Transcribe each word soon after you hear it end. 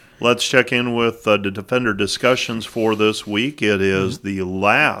Let's check in with the Defender discussions for this week. It is the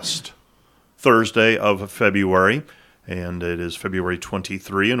last Thursday of February, and it is February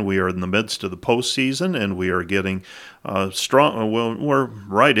 23, and we are in the midst of the postseason, and we are getting strong. Well, we're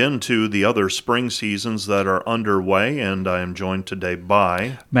right into the other spring seasons that are underway, and I am joined today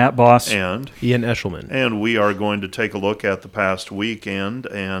by Matt Boss and Ian Eshelman. And we are going to take a look at the past weekend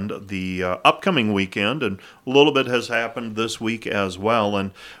and the upcoming weekend, and a little bit has happened this week as well.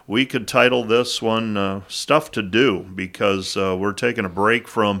 And we could title this one Stuff to Do, because we're taking a break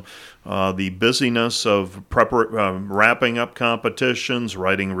from the busyness of wrapping up competitions,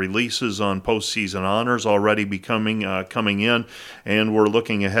 writing releases on postseason honors already coming in, and we're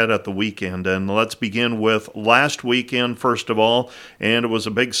looking ahead at the weekend. And let's begin with last weekend, first of all, and it was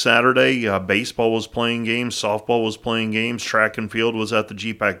a big Saturday. Baseball was playing games, softball was playing games, track and field was at the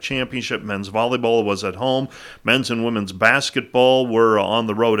GPAC Championship, men's volleyball was at home, men's and women's basketball were on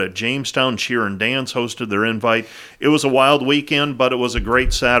the road at Jamestown. Cheer and Dance hosted their invite. It was a wild weekend, but it was a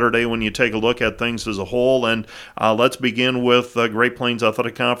great Saturday when you take a look at things as a whole. And let's begin with Great Plains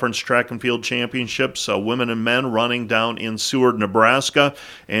Athletic Conference Track and Field Championships, women and men running down in Seward, Nebraska.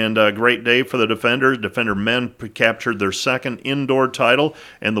 And a great day for the Defenders. Defender men captured their second indoor title,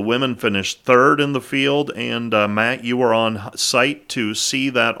 and the women finished third in the field. And Matt, you were on site to see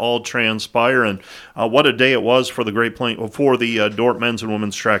that all transpire. And what a day it was for the Dordt men's and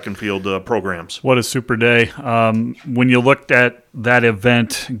women's track and field programs. What a super day. When you looked at that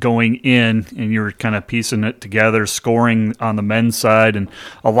event going in and you were kind of piecing it together, scoring on the men's side, and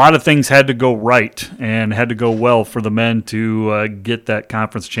a lot of things had to go right and had to go well for the men to get that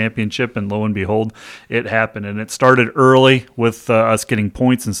conference championship, and lo and behold, it happened. And it started early with us getting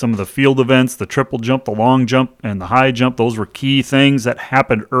points in some of the field events, the triple jump, the long jump, and the high jump. Those were key things that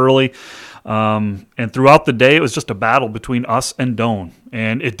happened early. And throughout the day, it was just a battle between us and Doane.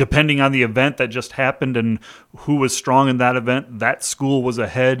 And it, depending on the event that just happened and who was strong in that event, that school was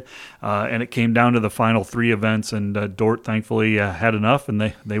ahead. And it came down to the final three events, and Dordt thankfully had enough,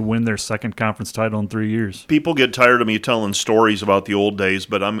 and they win their second conference title in 3 years. People get tired of me telling stories about the old days,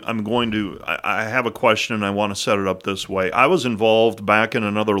 but I have a question, and I want to set it up this way. I was involved back in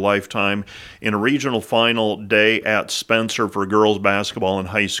another lifetime in a regional final day at Spencer for girls basketball in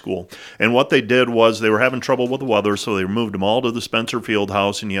high school. And what they did was they were having trouble with the weather, so they moved them all to the Spencer Field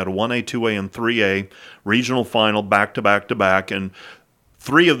House, and you had a 1A, 2A, and 3A regional final back to back to back. And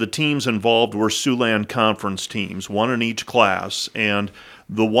three of the teams involved were Siouxland Conference teams, one in each class. And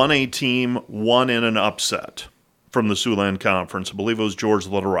the 1A team won in an upset from the Siouxland Conference. I believe it was George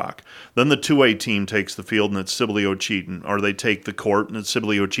Little Rock. Then the 2A team takes the field, and it's Sibley Ocheyedan, or they take the court, and it's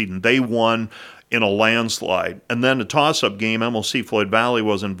Sibley Ocheyedan. They won in a landslide. And then a toss-up game, MLC Floyd Valley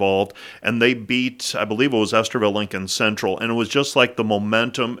was involved, and they beat, I believe it was Esterville Lincoln Central. And it was just like the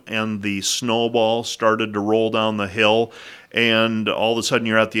momentum and the snowball started to roll down the hill, and all of a sudden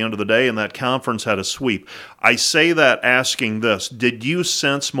you're at the end of the day, and that conference had a sweep. I say that asking this: did you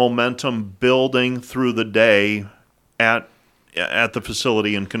sense momentum building through the day at the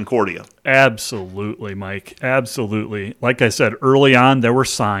facility in Concordia? Absolutely, Mike. Absolutely. Like I said, early on, there were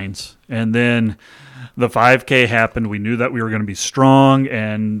signs. And then the 5K happened. We knew that we were going to be strong,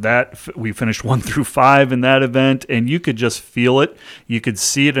 and that we finished 1 through 5 in that event. And you could just feel it. You could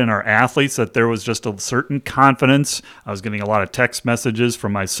see it in our athletes that there was just a certain confidence. I was getting a lot of text messages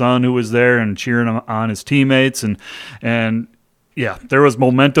from my son who was there and cheering on his teammates. And yeah, there was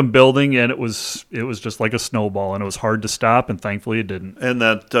momentum building, and it was just like a snowball, and it was hard to stop, and thankfully it didn't. And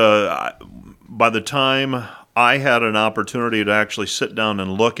that by the time I had an opportunity to actually sit down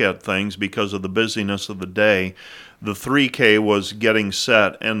and look at things because of the busyness of the day, the 3K was getting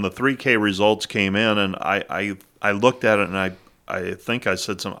set, and the 3K results came in, and I looked at it, and I think I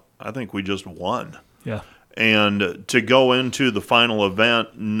said I think we just won. Yeah. And to go into the final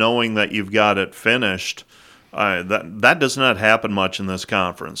event knowing that you've got it finished, that does not happen much in this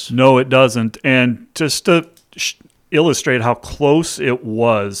conference. No, it doesn't. And just to illustrate how close it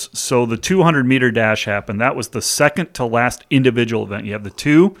was, so the 200-meter dash happened. That was the second to last individual event. You have the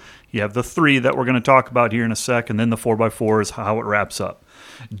 2, you have the 3 that we're going to talk about here in a sec, and then the 4x4 is how it wraps up.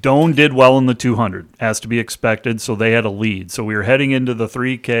 Doane did well in the 200, as to be expected, so they had a lead. So we were heading into the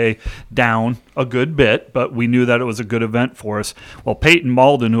 3K down a good bit, but we knew that it was a good event for us. Well, Peyton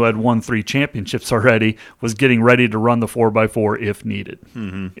Malden, who had won 3 championships already, was getting ready to run the 4x4 if needed.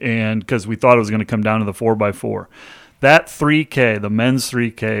 Mm-hmm. And because we thought it was going to come down to the 4x4. That 3K, the men's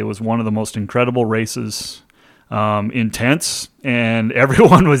 3K, was one of the most incredible races intense, and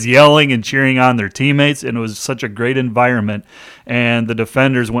everyone was yelling and cheering on their teammates, and it was such a great environment. And the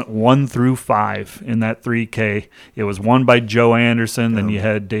defenders went 1 through 5 in that 3K. It was won by Joe Anderson. Then you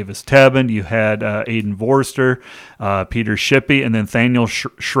had Davis Tebben, you had Aiden Vorster, Peter Shippey, and then Nathaniel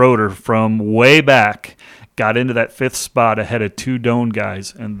Schroeder from way back got into that 5th spot ahead of 2 Doane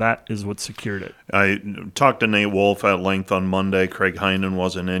guys, and that is what secured it. I talked to Nate Wolf at length on Monday. Craig Heinen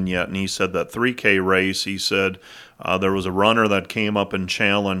wasn't in yet, and he said that 3K race, he said there was a runner that came up and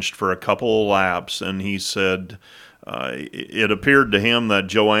challenged for a couple of laps, and he said it appeared to him that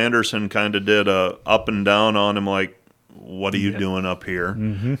Joe Anderson kind of did a up and down on him, like, what are you doing up here?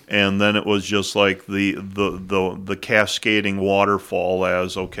 Mm-hmm. And then it was just like the cascading waterfall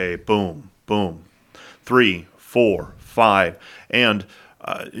as, okay, boom, boom, 3, 4, 5, and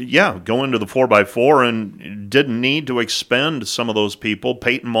go into the 4x4 and didn't need to expend some of those people.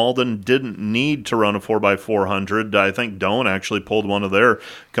 Peyton Malden didn't need to run a 4x400. I think Doane actually pulled one of their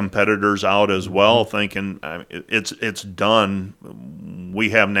competitors out as well, thinking it's done.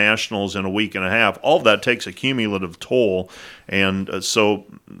 We have nationals in a week and a half. All of that takes a cumulative toll, and so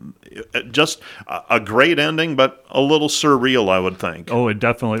just a great ending, but a little surreal, I would think. Oh, it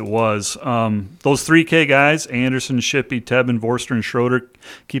definitely was. Those 3K guys, Anderson, Shippey, Tebben, Vorster, and Schroeder,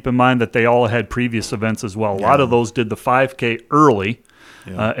 keep in mind that they all had previous events as well. A lot of those did the 5K early,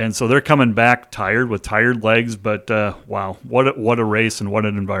 and so they're coming back tired with tired legs, but wow, what a race and what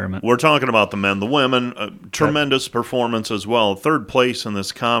an environment. We're talking about the men. The women, tremendous performance as well. 3rd place in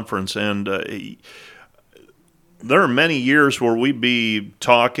this conference, and there are many years where we'd be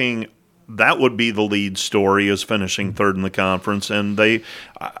talking that would be the lead story, is finishing 3rd in the conference. And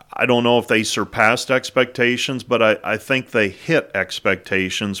I don't know if they surpassed expectations, but I think they hit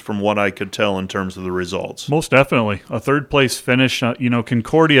expectations from what I could tell in terms of the results. Most definitely. A 3rd place finish.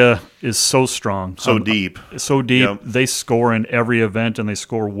 Concordia is so strong. So deep. So deep. Yep. They score in every event, and they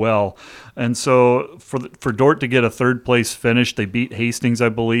score well. And so for Dordt to get a 3rd place finish, they beat Hastings, I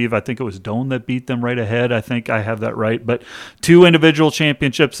believe. I think it was Doane that beat them right ahead. I think I have that right. But 2 individual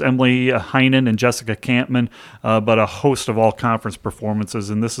championships, Emily Heinen and Jessica Campman, but a host of all-conference performances.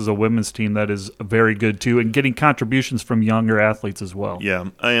 And this is a women's team that is very good, too, and getting contributions from younger athletes as well.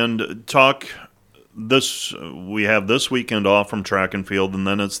 Yeah, and we have this weekend off from track and field, and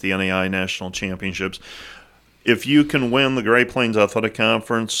then it's the NAI National Championships. If you can win the Great Plains Athletic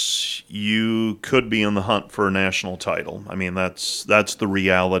Conference, you could be in the hunt for a national title. I mean, that's the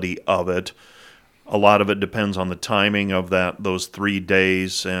reality of it. A lot of it depends on the timing of those 3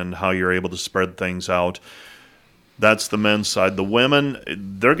 days and how you're able to spread things out. That's the men's side. The women,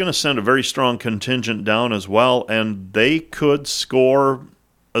 they're going to send a very strong contingent down as well, and they could score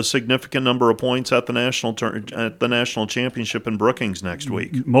a significant number of points at the national championship in Brookings next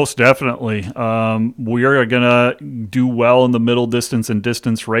week. Most definitely. We are going to do well in the middle distance and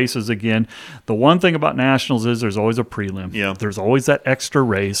distance races again. The one thing about nationals is there's always a prelim. Yeah. There's always that extra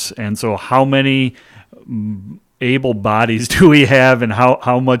race, and so how many able bodies do we have, and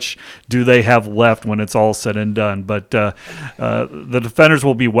how much do they have left when it's all said and done? But the defenders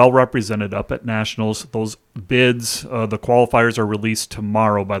will be well represented up at nationals. Those bids, the qualifiers are released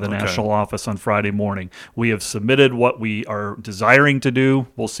tomorrow by the national office on Friday morning. We have submitted what we are desiring to do.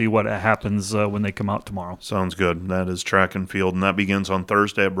 We'll see what happens when they come out tomorrow. Sounds good. That is track and field, and that begins on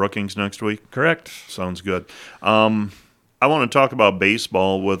Thursday at Brookings next week? Correct. Sounds good. I want to talk about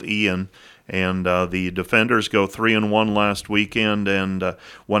baseball with Ian. And the defenders go 3-1 last weekend. And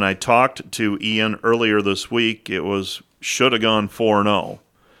when I talked to Ian earlier this week, it was should have gone 4-0.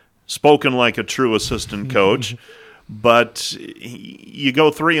 Spoken like a true assistant coach. But you go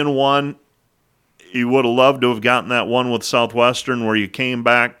 3-1. You would have loved to have gotten that one with Southwestern where you came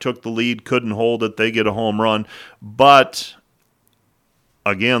back, took the lead, couldn't hold it. They get a home run. But,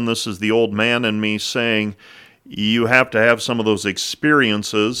 again, this is the old man in me saying, you have to have some of those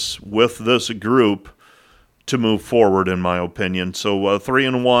experiences with this group to move forward, in my opinion. So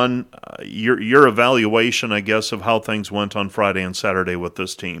 3-1, your evaluation, I guess, of how things went on Friday and Saturday with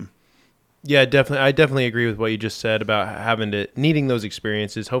this team. Yeah, definitely. I definitely agree with what you just said about needing those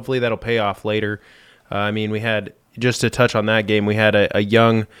experiences. Hopefully that'll pay off later. We had, just to touch on that game, we had a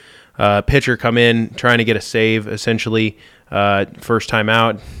young pitcher come in trying to get a save, essentially. First time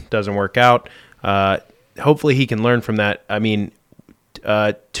out, doesn't work out. Hopefully he can learn from that.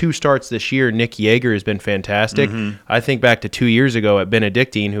 2 starts this year, Nick Yeager has been fantastic. Mm-hmm. I think back to 2 years ago at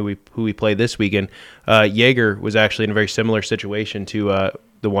Benedictine, who we played this weekend. Yeager was actually in a very similar situation to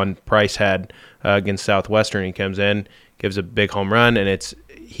the one Price had against Southwestern. He comes in, gives a big home run, and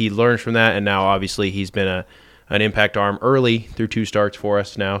he learns from that, and now obviously he's been an impact arm early through 2 starts for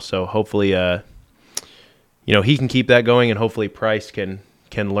us now. So hopefully he can keep that going, and hopefully Price can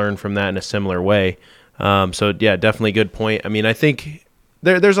learn from that in a similar way. So yeah, definitely good point. I mean, I think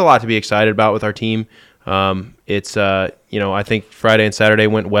there's a lot to be excited about with our team. It's I think Friday and Saturday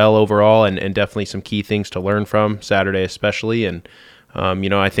went well overall, and definitely some key things to learn from Saturday especially. And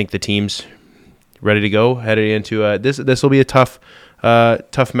I think the team's ready to go headed into this will be a tough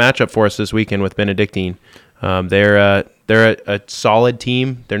matchup for us this weekend with Benedictine. They're a solid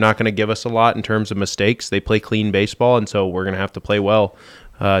team. They're not going to give us a lot in terms of mistakes. They play clean baseball, and so we're going to have to play well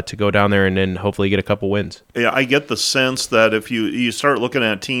to go down there and then hopefully get a couple wins. Yeah, I get the sense that if you start looking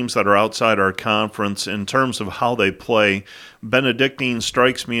at teams that are outside our conference in terms of how they play, Benedictine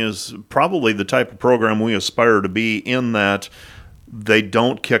strikes me as probably the type of program we aspire to be, in that they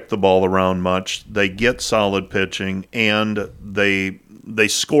don't kick the ball around much, they get solid pitching, and they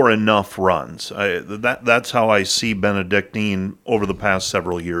score enough runs. That's how I see Benedictine over the past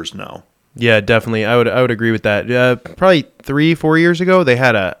several years now. Yeah, definitely. I would agree with that. Probably 3-4 years ago, they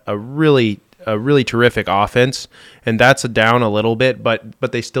had a really terrific offense, and that's down a little bit, but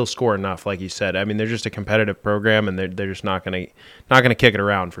they still score enough, like you said. I mean, they're just a competitive program, and they're just not gonna kick it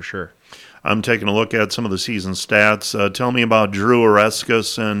around for sure. I'm taking a look at some of the season stats. Tell me about Drew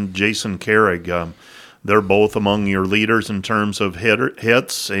Oreskes and Jason Carrig. They're both among your leaders in terms of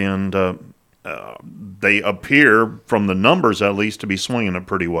hits, and they appear, from the numbers at least, to be swinging it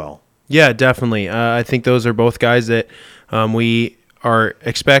pretty well. Yeah, definitely. I think those are both guys that we are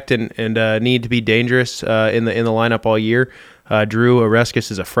expect and need to be dangerous in the lineup all year. Drew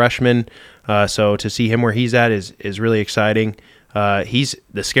Oreskes is a freshman, so to see him where he's at is really exciting. He's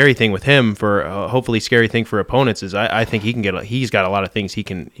the scary thing with him for hopefully scary thing for opponents is I think he's got a lot of things he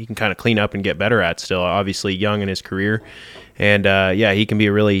can kind of clean up and get better at still. Obviously young in his career, and he can be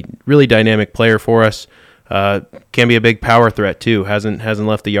a really really dynamic player for us. Can be a big power threat too. Hasn't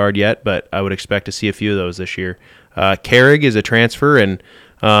left the yard yet, but I would expect to see a few of those this year. Carrig is a transfer, and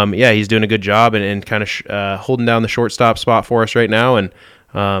he's doing a good job and kind of holding down the shortstop spot for us right now, and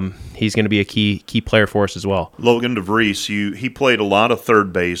he's going to be a key player for us as well. Logan DeVries, he played a lot of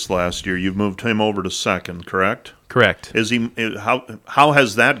third base last year. You've moved him over to second, correct? Correct. How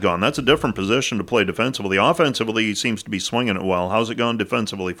has that gone? That's a different position to play defensively. Offensively, he seems to be swinging it well. How's it gone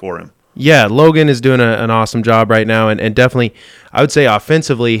defensively for him? Yeah, Logan is doing an awesome job right now, and definitely, I would say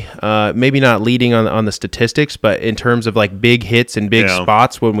offensively, maybe not leading on the statistics, but in terms of like big hits and big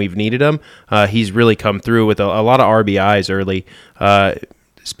spots when we've needed them, he's really come through with a lot of RBIs early.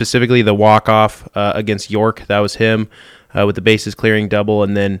 Specifically, the walk-off against York, that was him with the bases clearing double,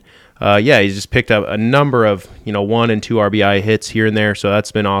 and then he's just picked up a number of 1 and 2 RBI hits here and there, so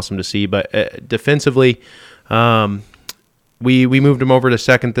that's been awesome to see. But defensively, we moved him over to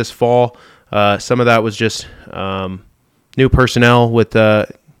second this fall. Some of that was just new personnel with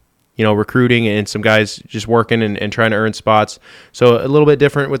recruiting and some guys just working and trying to earn spots. So a little bit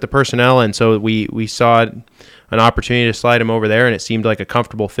different with the personnel, and so we saw an opportunity to slide him over there, and it seemed like a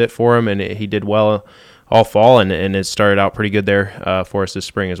comfortable fit for him, and he did well all fall, and it started out pretty good there for us this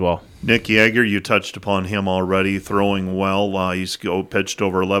spring as well. Nick Yeager, you touched upon him already, throwing well. He's pitched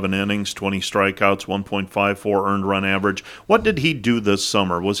over 11 innings, 20 strikeouts, 1.54 earned run average. What did he do this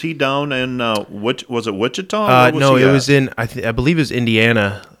summer? Was he down in, was it Wichita? No, it was in, I believe it was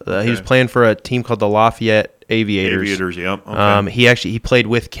Indiana. Okay. He was playing for a team called the Lafayette Aviators. Aviators, yep. Okay. He played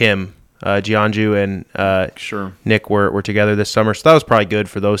with Kim. Jianju and sure. Nick were together this summer, so that was probably good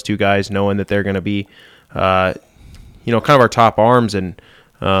for those two guys, knowing that they're going to be, kind of our top arms, and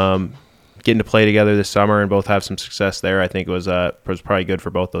getting to play together this summer and both have some success there. I think was probably good for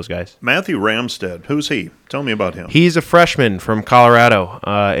both those guys. Matthew Ramstead, who's he? Tell me about him. He's a freshman from Colorado,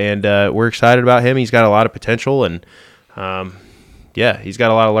 and we're excited about him. He's got a lot of potential, and he's got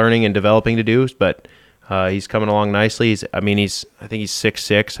a lot of learning and developing to do, but. He's coming along nicely. I think he's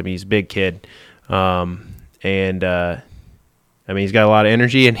 6'6". I mean, he's a big kid, and he's got a lot of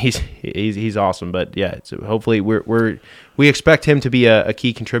energy, and he's awesome. But yeah, so hopefully we expect him to be a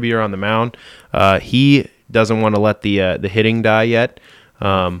key contributor on the mound. He doesn't want to let the hitting die yet.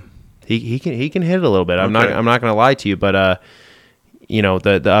 He can hit it a little bit. I'm not going to lie to you, but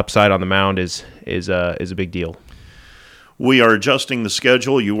the upside on the mound is a big deal. We are adjusting the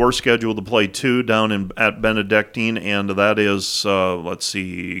schedule. You were scheduled to play 2 down at Benedictine, and that is, let's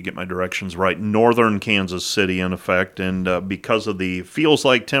see, get my directions right, northern Kansas City in effect. And because of the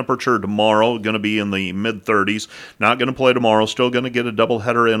feels-like temperature tomorrow, going to be in the mid-30s. Not going to play tomorrow, still going to get a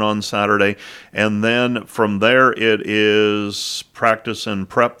doubleheader in on Saturday. And then from there, it is practice and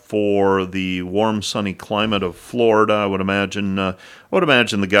prep for the warm, sunny climate of Florida. I would imagine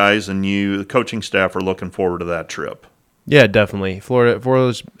the guys and you, the coaching staff, are looking forward to that trip. Yeah, definitely. Florida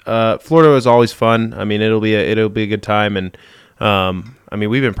is always fun. I mean, it'll be a good time, and I mean,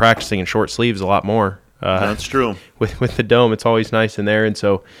 we've been practicing in short sleeves a lot more. That's true. With the dome, it's always nice in there, and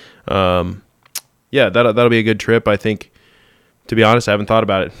so yeah, that'll be a good trip. I think. To be honest, I haven't thought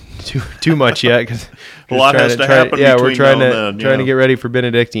about it too much yet because a lot has to happen. Yeah, we're trying to get ready for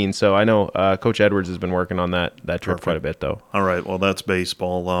Benedictine. So I know Coach Edwards has been working on that trip Perfect. quite a bit, though. All right, well, that's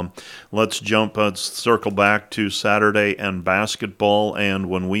baseball. Let's circle back to Saturday and basketball. And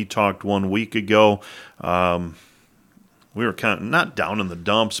when we talked 1 week ago, we were kind of not down in the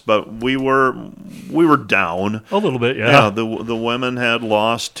dumps, but we were down a little bit. Yeah. The women had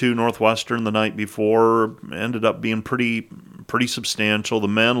lost to Northwestern the night before. Ended up being pretty substantial. The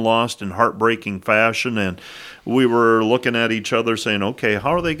men lost in heartbreaking fashion, and we were looking at each other saying, "Okay,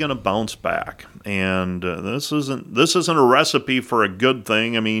 how are they going to bounce back?" And this isn't a recipe for a good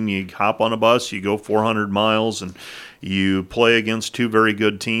thing. I mean, you hop on a bus, you go 400 miles, and you play against two very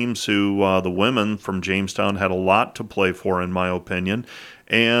good teams who the women from Jamestown had a lot to play for, in my opinion.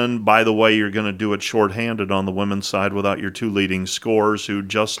 And by the way, you're going to do it shorthanded on the women's side without your two leading scorers who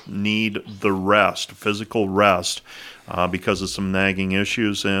just need the rest, physical rest, because of some nagging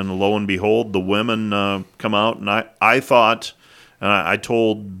issues. And lo and behold, the women come out, and I thought, and I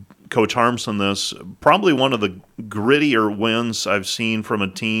told Coach Harmson this, probably one of the grittier wins I've seen from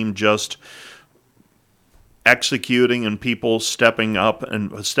a team just executing and people stepping up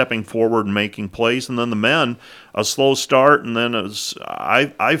and stepping forward and making plays. And then the men, a slow start, and then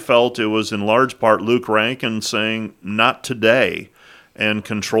I felt it was in large part Luke Rankin saying, "Not today," and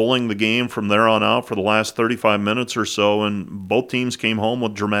controlling the game from there on out for the last 35 minutes or so. And both teams came home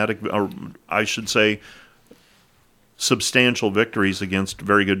with substantial victories against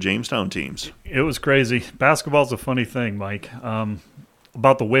very good Jamestown teams. It was crazy. Basketball's a funny thing, Mike.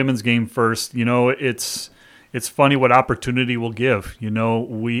 About the women's game first, it's funny what opportunity will give.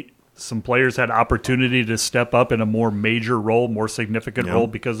 Some players had opportunity to step up in a more major role, more significant role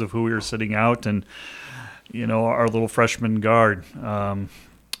because of who we were sitting out. And, our little freshman guard,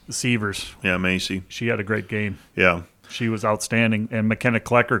 Severs. Yeah, Macy. She had a great game. Yeah. She was outstanding. And McKenna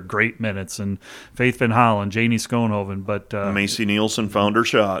Klecker, great minutes. And Faith Van Hollen, Janie Schoenhoven. But Macy Nielsen found her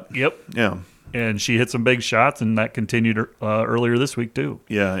shot. Yep. Yeah. And she hit some big shots, and that continued earlier this week too.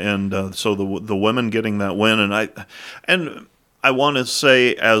 Yeah, and so the women getting that win, and I want to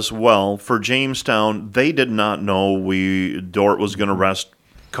say as well for Jamestown, they did not know Dort was going to rest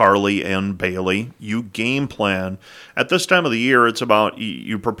Carly and Bailey. You game plan at this time of the year. It's about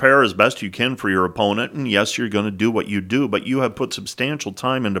you prepare as best you can for your opponent, and yes, you're going to do what you do, but you have put substantial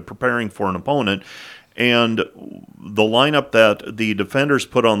time into preparing for an opponent. And the lineup that the defenders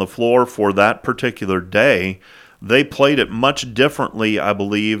put on the floor for that particular day, they played it much differently, I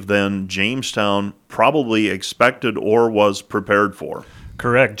believe, than Jamestown probably expected or was prepared for.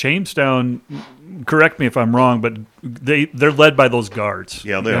 Correct. Jamestown, correct me if I'm wrong, but they're led by those guards.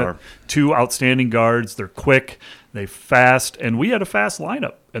 Yeah, they are. Two outstanding guards. They're quick, they fast, and we had a fast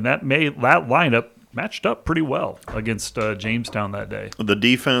lineup, and that lineup matched up pretty well against Jamestown that day. The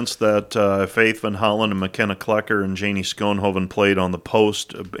defense that Faith Van Hollen and McKenna Klecker and Janie Schoenhoven played in the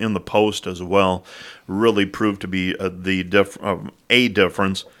post as well really proved to be a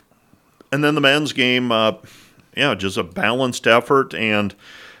difference. And then the men's game, just a balanced effort, and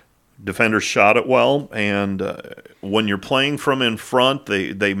defenders shot it well. And when you're playing from in front,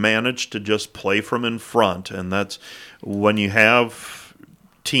 they manage to just play from in front, and that's when you have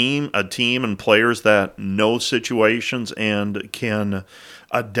a team and players that know situations and can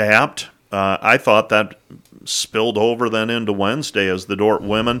adapt. I thought that spilled over then into Wednesday as the Dort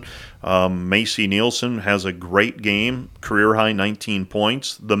women. Macy Nielsen has a great game, career-high 19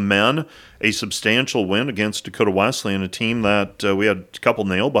 points. The men, a substantial win against Dakota Wesleyan, a team that we had a couple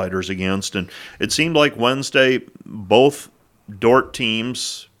nail-biters against. And it seemed like Wednesday, both Dort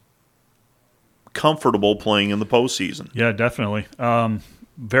teams comfortable playing in the postseason. Yeah, definitely.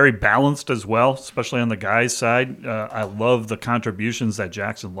 Very balanced as well, especially on the guys' side. I love the contributions that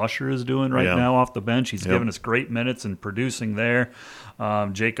Jackson Lusher is doing right now off the bench. He's giving us great minutes and producing there.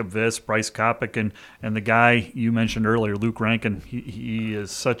 Jacob Viss, Bryce Kopic, and the guy you mentioned earlier, Luke Rankin, he is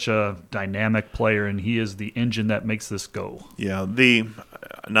such a dynamic player, and he is the engine that makes this go. Yeah,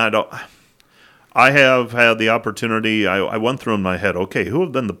 I have had the opportunity, I went through in my head, okay, who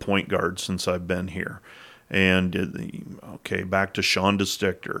have been the point guards since I've been here? And, back to Sean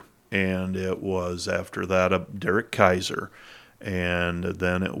DeStichter. And it was after that Derek Kaiser. And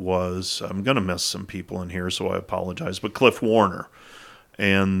then it was, I'm going to miss some people in here, so I apologize, but Cliff Warner.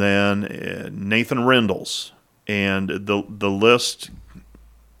 And then Nathan Rindles. And the list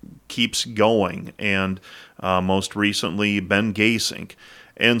keeps going, and most recently Ben Gasink.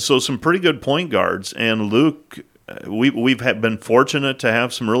 And so some pretty good point guards. And Luke, we've been fortunate to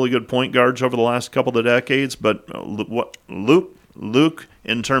have some really good point guards over the last couple of decades, but Luke,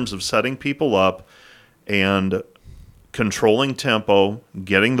 in terms of setting people up and controlling tempo,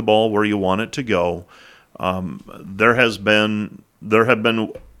 getting the ball where you want it to go, there have been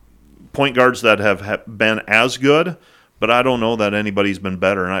point guards that have been as good, but I don't know that anybody's been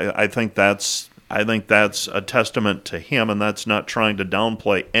better. And I think that's a testament to him, and that's not trying to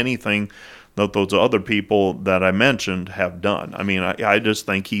downplay anything that those other people that I mentioned have done. I mean, I just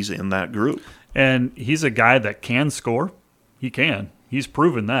think he's in that group. And he's a guy that can score. He can. He's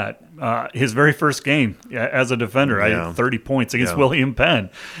proven that. His very first game as a defender, I had 30 points against William Penn,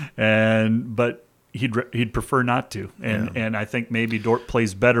 but he'd prefer not to. And I think maybe Dort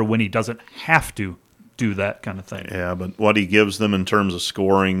plays better when he doesn't have to do that kind of thing. Yeah, but what he gives them in terms of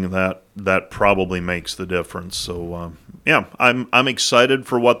scoring, that probably makes the difference. So I'm excited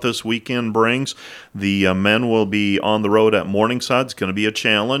for what this weekend brings. The men will be on the road at Morningside. It's going to be a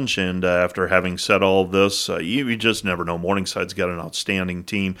challenge, and after having said all of this, you just never know. Morningside's got an outstanding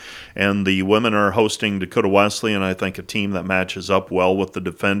team, and the women are hosting Dakota Wesleyan, I think a team that matches up well with the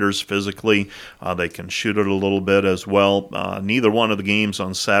defenders physically. They can shoot it a little bit as well. Neither one of the games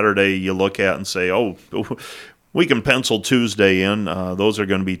on Saturday you look at and say, oh, we can pencil Tuesday in. Those are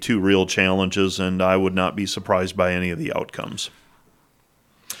going to be two real challenges, and I would not be surprised by any of the outcomes.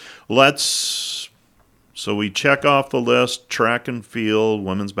 So we check off the list: track and field,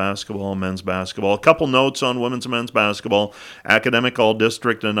 women's basketball, men's basketball. A couple notes on women's and men's basketball. Academic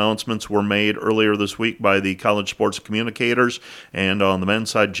all-district announcements were made earlier this week by the College Sports Communicators, and on the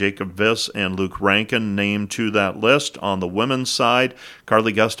men's side, Jacob Viss and Luke Rankin named to that list. On the women's side,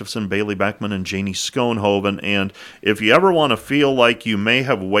 Carly Gustafson, Bailey Beckman, and Janie Schoenhoven. And if you ever want to feel like you may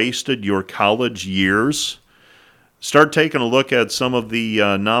have wasted your college years, start taking a look at some of the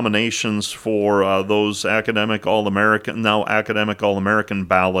nominations for those academic All-American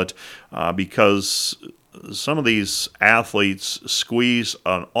ballot, because some of these athletes squeeze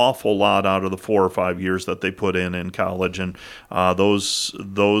an awful lot out of the 4 or 5 years that they put in college, and those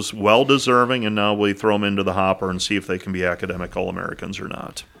well-deserving, and now we throw them into the hopper and see if they can be academic All-Americans or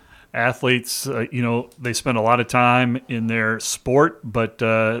not. Athletes, they spend a lot of time in their sport, but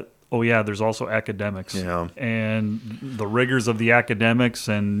there's also academics. Yeah. And the rigors of the academics,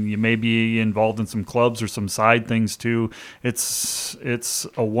 and you may be involved in some clubs or some side things too. It's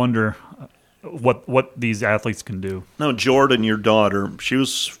a wonder what these athletes can do. Now, Jordan, your daughter, she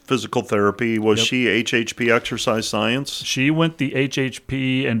was physical therapy. Was she HHP exercise science? She went the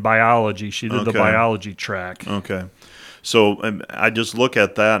HHP and biology. She did the biology track. Okay. So I just look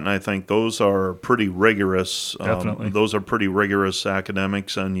at that and I think those are pretty rigorous. Definitely. Those are pretty rigorous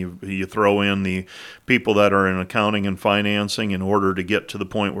academics, and you throw in the people that are in accounting and financing in order to get to the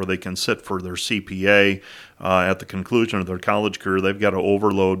point where they can sit for their CPA at the conclusion of their college career. They've got to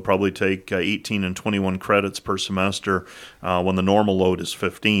overload, probably take 18 and 21 credits per semester when the normal load is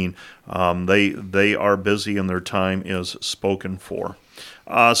 15. They are busy and their time is spoken for.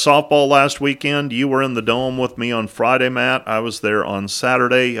 Softball last weekend. You were in the Dome with me on Friday, Matt. I was there on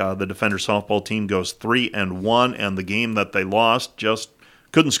Saturday. The Defender softball team goes 3-1, and the game that they lost just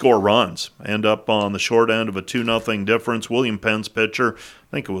couldn't score runs. End up on the short end of a 2-0 difference. William Penn's pitcher,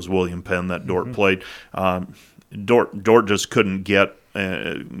 I think it was William Penn that Dort played. Dort just couldn't get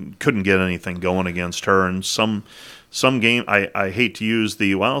anything going against her, and some game, I hate to use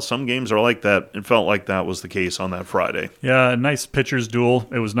some games are like that. It felt like that was the case on that Friday. Yeah, a nice pitcher's duel.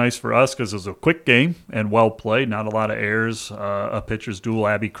 It was nice for us because it was a quick game and well played, not a lot of errors. A pitcher's duel.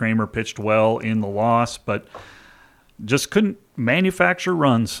 Abby Kramer pitched well in the loss, but just couldn't manufacture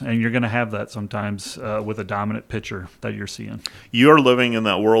runs, and you're going to have that sometimes with a dominant pitcher that you're seeing. You're living in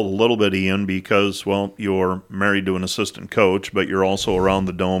that world a little bit, Ian, because, you're married to an assistant coach, but you're also around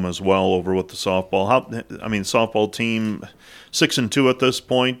the Dome as well over with the softball. Softball team 6-2 at this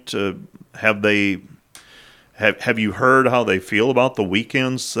point. Have you heard how they feel about the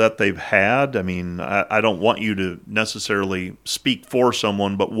weekends that they've had? I mean, I don't want you to necessarily speak for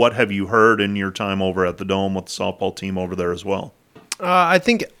someone, but what have you heard in your time over at the Dome with the softball team over there as well? I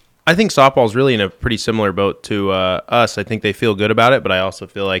think softball's really in a pretty similar boat to us. I think they feel good about it, but I also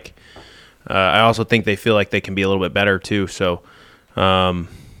feel like think they feel like they can be a little bit better too. So,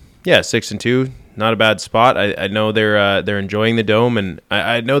 6-2, not a bad spot. I know they're enjoying the Dome, and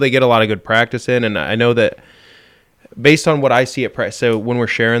I know they get a lot of good practice in, and I know that. Based on what I see at practice, so when we're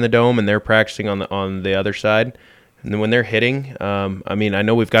sharing the Dome and they're practicing on the other side, and then when they're hitting, I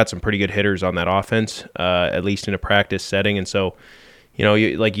know we've got some pretty good hitters on that offense, at least in a practice setting. And so,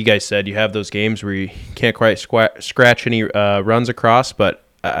 like you guys said, you have those games where you can't quite scratch any runs across, but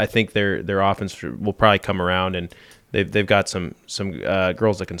I think their offense will probably come around, and they've got some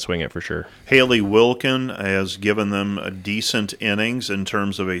girls that can swing it for sure. Haley Wilkin has given them a decent innings in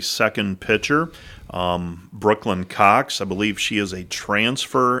terms of a second pitcher. Brooklyn Cox, I believe she is a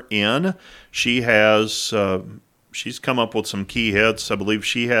transfer in. She has she's come up with some key hits. I believe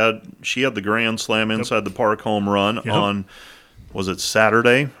she had the grand slam inside the park home run on, was it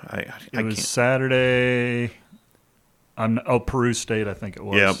Saturday? It was Saturday. Peru State, I think it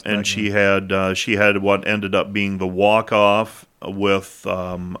was. Yeah, and she had what ended up being the walk-off with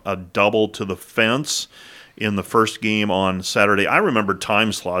a double to the fence in the first game on Saturday. I remember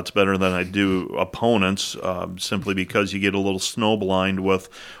time slots better than I do opponents, simply because you get a little snowblind with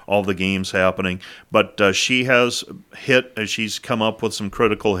all the games happening. But she has she's come up with some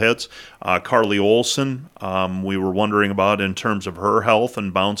critical hits. Carly Olson, we were wondering about in terms of her health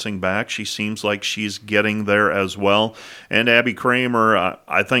and bouncing back. She seems like she's getting there as well. And Abby Kramer,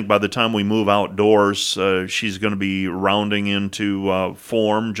 I think by the time we move outdoors, she's going to be rounding into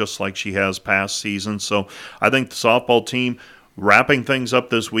form just like she has past seasons. So I think the softball team wrapping things up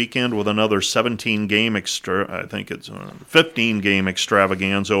this weekend with another 15-game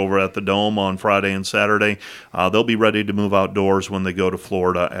extravaganza over at the Dome on Friday and Saturday. They'll be ready to move outdoors when they go to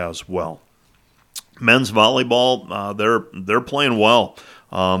Florida as well. Men's volleyball, they're playing well.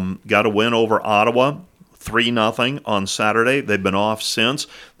 Got a win over Ottawa, 3-0 on Saturday. They've been off since.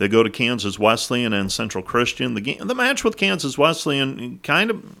 They go to Kansas Wesleyan and Central Christian. The match with Kansas Wesleyan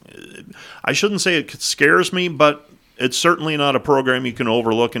I shouldn't say it scares me, but it's certainly not a program you can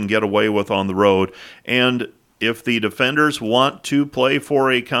overlook and get away with on the road. And if the Defenders want to play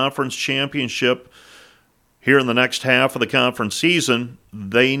for a conference championship here in the next half of the conference season,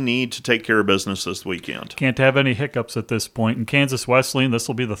 they need to take care of business this weekend. Can't have any hiccups at this point. In Kansas Wesleyan, this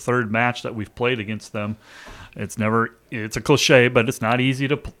will be the third match that we've played against them. It's a cliche, but it's not easy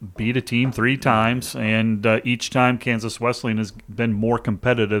to beat a team 3 times, and each time Kansas Wesleyan has been more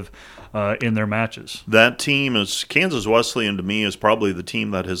competitive in their matches. That team Kansas Wesleyan to me is probably the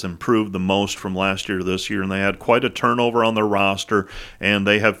team that has improved the most from last year to this year, and they had quite a turnover on their roster, and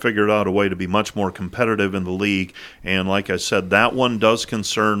they have figured out a way to be much more competitive in the league. And like I said, that one does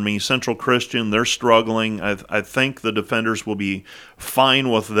concern me. Central Christian, they're struggling. I think the Defenders will be fine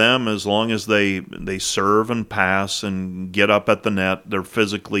with them as long as they serve and pass and get up at the net. They're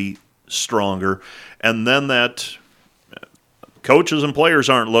physically stronger. And then that coaches and players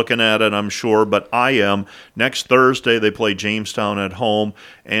aren't looking at it, I'm sure, but I am. Next Thursday, they play Jamestown at home,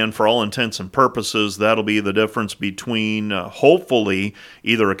 and for all intents and purposes, that'll be the difference between hopefully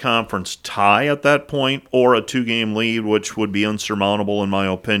either a conference tie at that point or a 2-game lead, which would be unsurmountable in my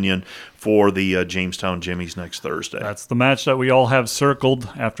opinion for the Jamestown Jimmies next Thursday. That's the match that we all have circled.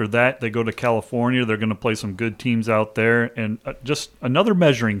 After that, they go to California. They're going to play some good teams out there, and just another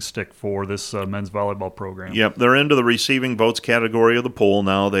measuring stick for this men's volleyball program. Yep, they're into the receiving votes category of the poll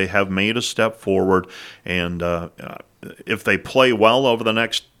now. They have made a step forward, and if they play well over the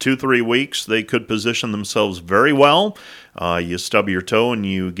next 2-3 weeks, they could position themselves very well. You stub your toe and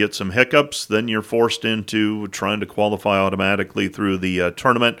you get some hiccups, then you're forced into trying to qualify automatically through the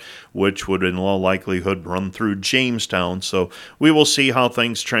tournament, which would in all likelihood run through Jamestown. So we will see how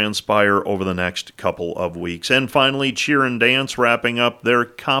things transpire over the next couple of weeks. And finally, cheer and dance wrapping up their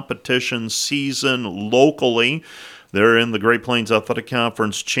competition season locally. They're in the Great Plains Athletic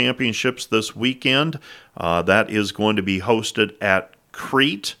Conference Championships this weekend. That is going to be hosted at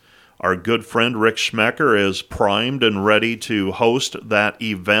Crete. Our good friend Rick Schmecker is primed and ready to host that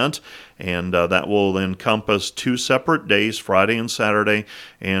event, and that will encompass 2 separate days, Friday and Saturday.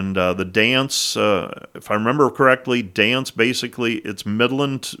 And the dance, if I remember correctly, basically, it's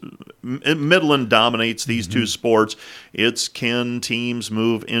Midland. Midland dominates these 2 sports. It's can teams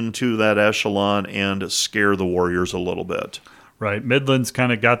move into that echelon and scare the Warriors a little bit. Right. Midland's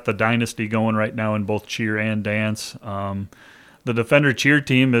kind of got the dynasty going right now in both cheer and dance. The Defender cheer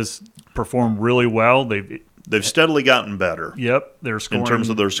team has performed really well. They've steadily gotten better. Yep, they're scoring in terms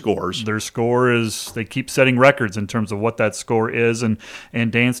of their scores. Their score is, they keep setting records in terms of what that score is, and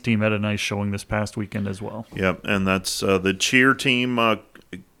dance team had a nice showing this past weekend as well. Yep, and that's the cheer team.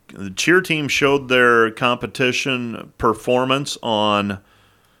 The cheer team showed their competition performance on,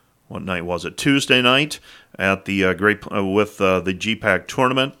 what night was it? Tuesday night at the with the GPAC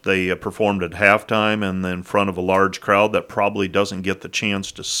tournament. They performed at halftime and in front of a large crowd that probably doesn't get the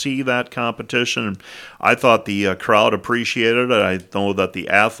chance to see that competition. I thought the crowd appreciated it. I know that the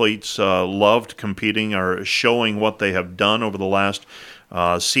athletes loved competing or showing what they have done over the last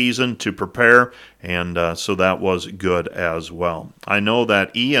season to prepare, and so that was good as well. I know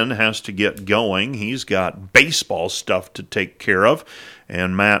that Ian has to get going. He's got baseball stuff to take care of,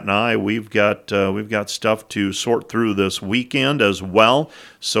 and Matt and I, we've got stuff to sort through this weekend as well.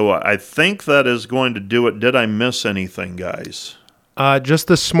 So I think that is going to do it. Did I miss anything, guys? Just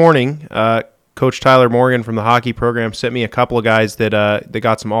this morning, Coach Tyler Morgan from the hockey program sent me a couple of guys that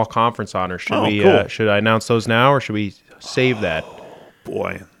got some all-conference honors. Cool. Should I announce those now, or should we save that?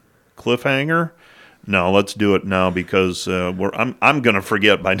 Boy, cliffhanger? No, let's do it now because I'm going to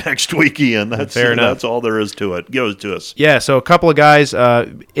forget by next week, Ian. Fair enough. That's all there is to it. Give it to us. Yeah, so a couple of guys,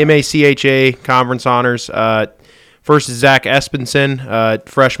 MACHA conference honors. First is Zach Espenson,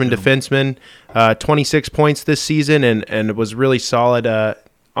 freshman defenseman, 26 points this season, and was really solid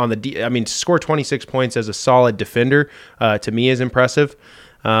on the. Score 26 points as a solid defender to me is impressive.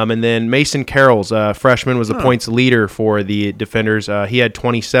 And then Mason Carrolls, freshman, was the points leader for the defenders. He had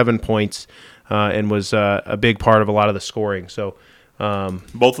 27 points and was a big part of a lot of the scoring. So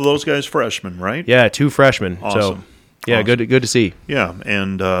both of those guys freshmen, right? Yeah, 2 freshmen. Awesome. So yeah, awesome. Good to see. Yeah,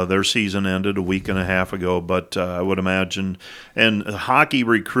 and their season ended a week and a half ago, but I would imagine, and hockey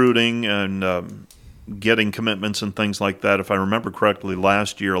recruiting and getting commitments and things like that, if I remember correctly,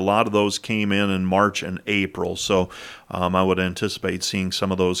 last year, a lot of those came in March and April, so I would anticipate seeing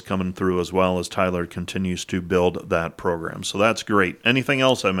some of those coming through as well as Tyler continues to build that program. So that's great. Anything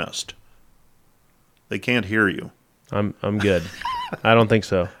else I missed? They can't hear you. I'm good. I don't think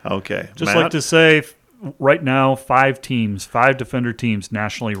so. Okay. Just Matt? like to say, right now, 5 defender teams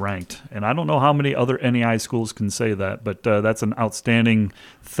nationally ranked. And I don't know how many other NEI schools can say that, but that's an outstanding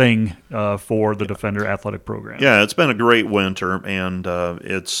thing for the Defender Athletic Program. Yeah, it's been a great winter, and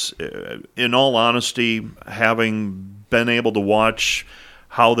it's, in all honesty, having been able to watch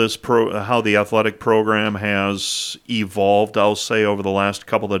how the athletic program has evolved, I'll say, over the last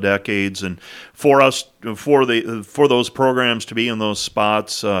couple of decades, and for those programs to be in those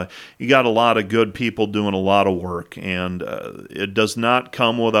spots, you got a lot of good people doing a lot of work, and it does not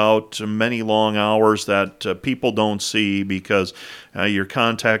come without many long hours that people don't see because you're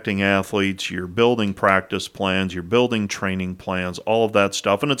contacting athletes, you're building practice plans, you're building training plans, all of that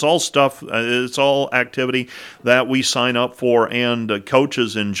stuff, and it's all activity that we sign up for and coaches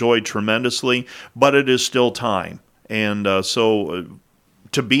enjoy tremendously, but it is still time, and so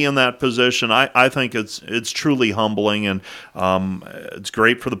to be in that position, I think it's truly humbling, and it's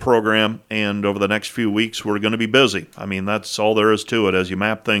great for the program. And over the next few weeks, we're going to be busy. I mean, that's all there is to it. As you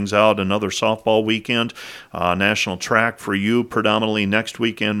map things out, another softball weekend, national track for you predominantly next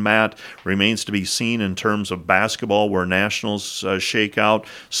weekend, Matt, remains to be seen in terms of basketball, where nationals shake out,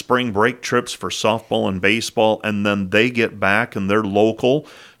 spring break trips for softball and baseball, and then they get back and they're local.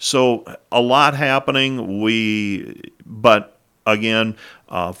 So a lot happening. But again,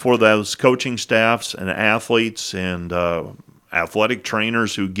 for those coaching staffs and athletes and athletic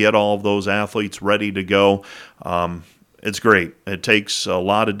trainers who get all of those athletes ready to go, it's great. It takes a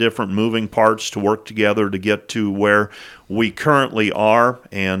lot of different moving parts to work together to get to where we currently are,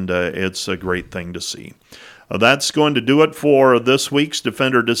 and it's a great thing to see. That's going to do it for this week's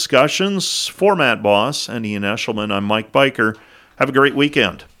Defender Discussions. For Matt Boss and Ian Eshelman, I'm Mike Biker. Have a great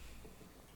weekend.